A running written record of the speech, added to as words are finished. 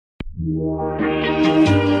Missing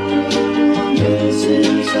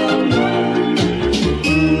someone.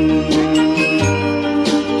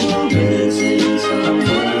 Missing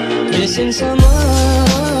someone. Missing someone.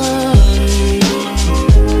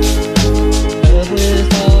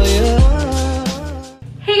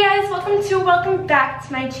 Welcome back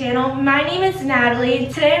to my channel. My name is Natalie.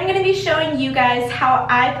 Today I'm going to be showing you guys how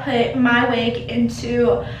I put my wig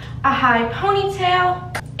into a high ponytail.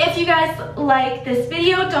 If you guys like this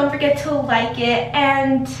video, don't forget to like it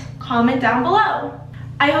and comment down below.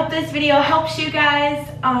 I hope this video helps you guys.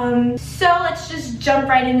 So let's just jump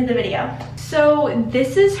right into the video. So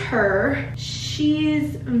this is her.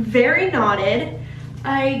 She's very knotted.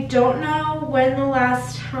 I don't know when the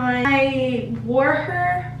last time I wore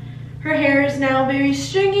her. Her hair is now very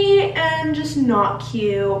stringy and just not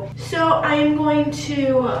cute. So I'm going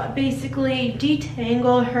to basically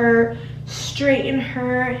detangle her, straighten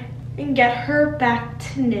her, and get her back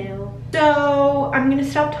to new. So I'm gonna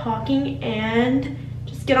stop talking and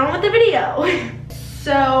just get on with the video.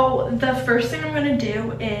 So the first thing I'm gonna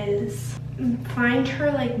do is find her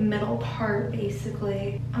like middle part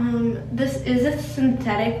basically. This is a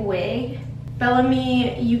synthetic wig.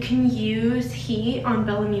 Bellami, you can use heat on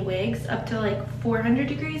Bellami wigs up to like 400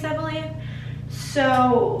 degrees, I believe.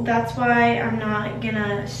 So that's why I'm not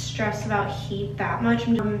gonna stress about heat that much.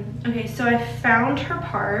 Okay, so I found her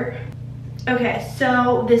part. Okay,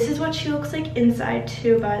 so this is what she looks like inside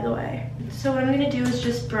too, by the way. So what I'm gonna do is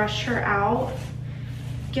just brush her out,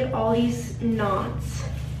 get all these knots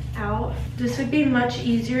out. This would be much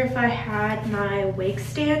easier if I had my wig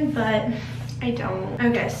stand, but I don't.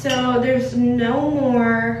 Okay, so there's no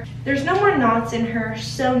more knots in her.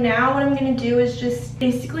 So now what I'm gonna do is just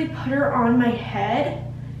basically put her on my head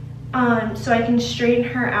so I can straighten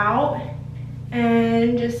her out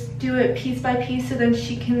and just do it piece by piece so then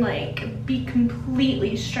she can like be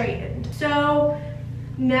completely straightened. So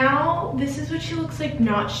now this is what she looks like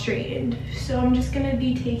not straightened. So I'm just gonna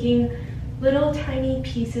be taking little tiny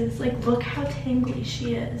pieces. Like, look how tangly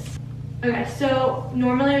she is. Okay, so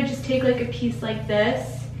normally I would just take like a piece like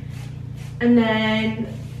this and then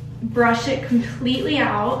brush it completely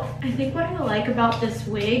out. I think what I like about this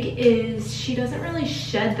wig is she doesn't really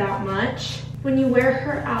shed that much. When you wear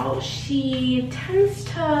her out, she tends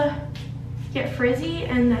to get frizzy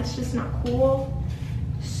and that's just not cool.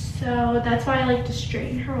 So that's why I like to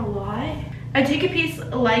straighten her a lot. I take a piece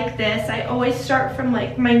like this. I always start from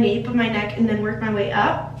like my nape of my neck and then work my way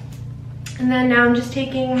up. And then now I'm just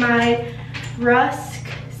taking my Rusk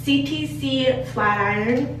CTC flat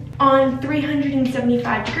iron on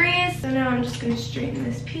 375 degrees. So now I'm just gonna straighten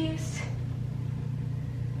this piece.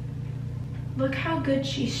 Look how good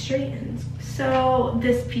she straightens. So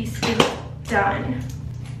this piece is done.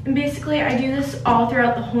 And basically I do this all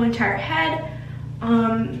throughout the whole entire head.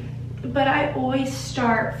 But I always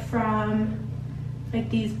start from like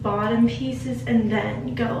these bottom pieces and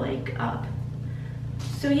then go like up.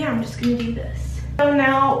 So yeah, I'm just gonna do this. So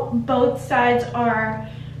now both sides are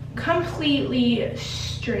completely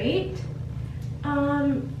straight.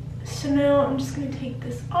 So now I'm just gonna take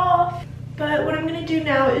this off. But what I'm gonna do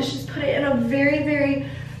now is just put it in a very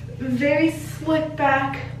slick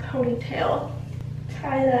back ponytail.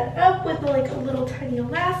 Tie that up with like a little tiny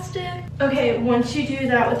elastic. Okay, once you do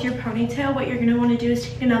that with your ponytail, what you're gonna wanna do is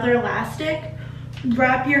take another elastic,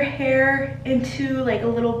 wrap your hair into like a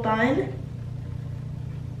little bun,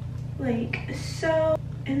 like so,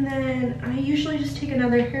 and then I usually just take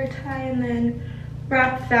another hair tie and then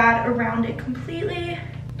wrap that around it completely.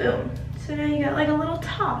 Boom. So now you got like a little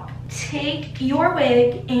top. Take your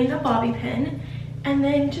wig and a bobby pin and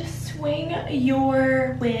then just swing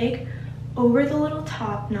your wig over the little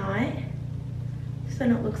top knot so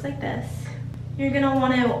then it looks like this. You're gonna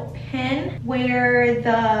want to pin where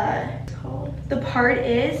the part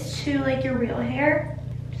is to like your real hair.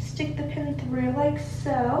 Just stick the pin through like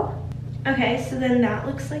so. Okay, so then that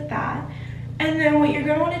looks like that. And then what you're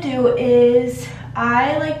gonna wanna do is,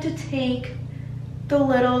 I like to take the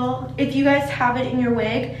little, if you guys have it in your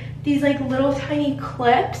wig, these like little tiny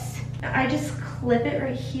clips. I just clip it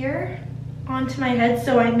right here onto my head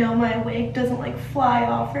so I know my wig doesn't like fly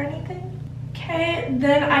off or anything. Okay,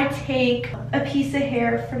 then I take a piece of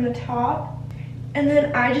hair from the top and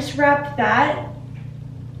then I just wrap that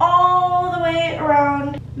all the way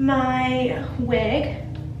around my wig.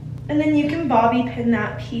 And then you can bobby pin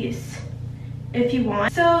that piece if you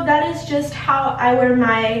want. So that is just how I wear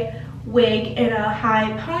my wig in a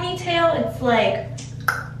high ponytail. It's like,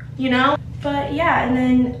 you know? But yeah, and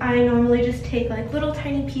then I normally just take like little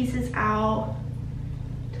tiny pieces out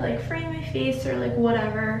to like frame my face or like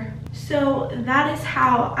whatever. So that is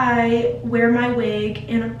how I wear my wig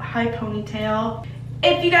in a high ponytail.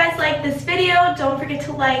 If you guys like this video, don't forget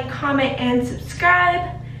to like, comment, and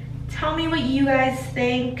subscribe. Tell me what you guys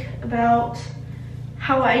think about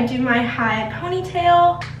how I do my high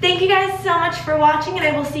ponytail. Thank you guys so much for watching, and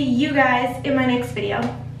I will see you guys in my next video.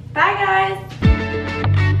 Bye guys!